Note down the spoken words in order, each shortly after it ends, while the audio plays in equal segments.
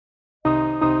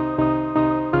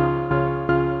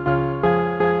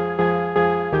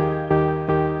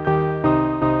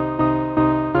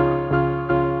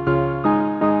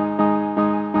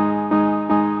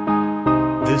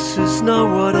is not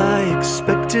what I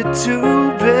expected to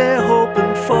be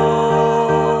hoping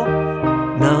for.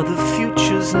 Now the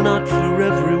future's not for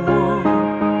everyone.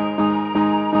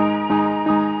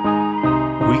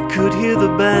 We could hear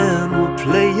the band were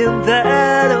playing,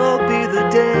 that'll be the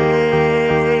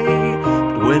day.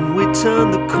 But when we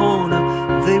turned the corner,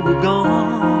 they were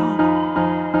gone.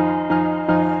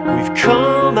 We've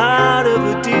come out of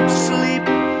a deep sleep,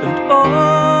 and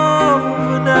overnight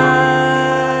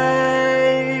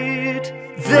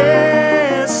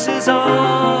this is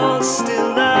all still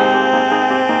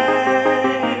life.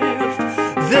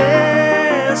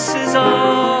 This is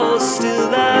all still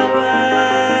life.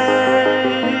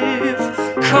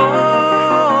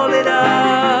 Call it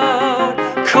out,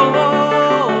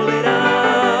 call it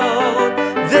out.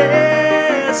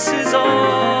 This is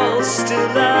all still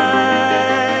life.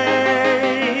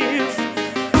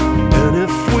 And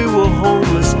if we were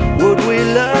homeless, would we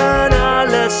learn our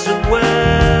lesson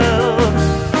well?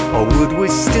 Or would we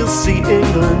still see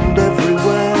England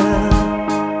everywhere?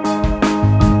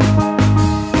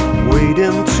 Wade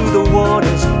into the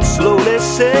waters, slowly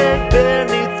sink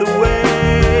beneath the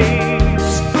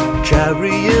waves,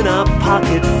 carrying our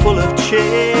pocket full of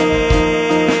change.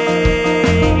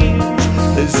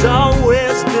 There's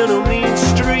always been a mean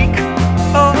streak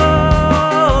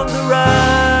on the rise.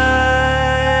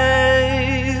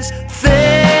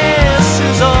 This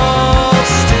is all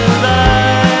still life.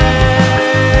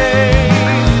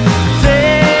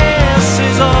 This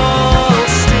is all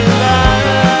still life.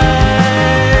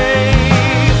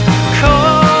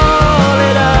 Call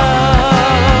it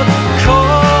out,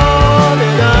 call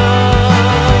it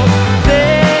out.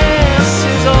 This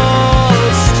is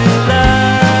all still life.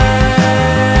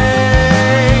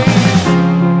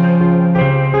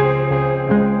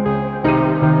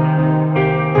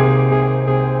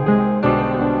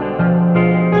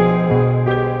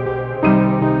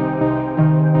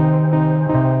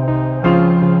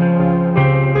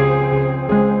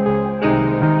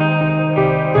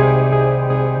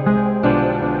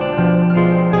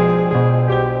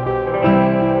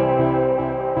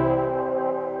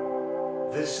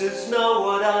 This is not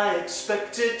what I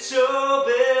expected to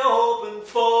be hoping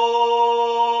for.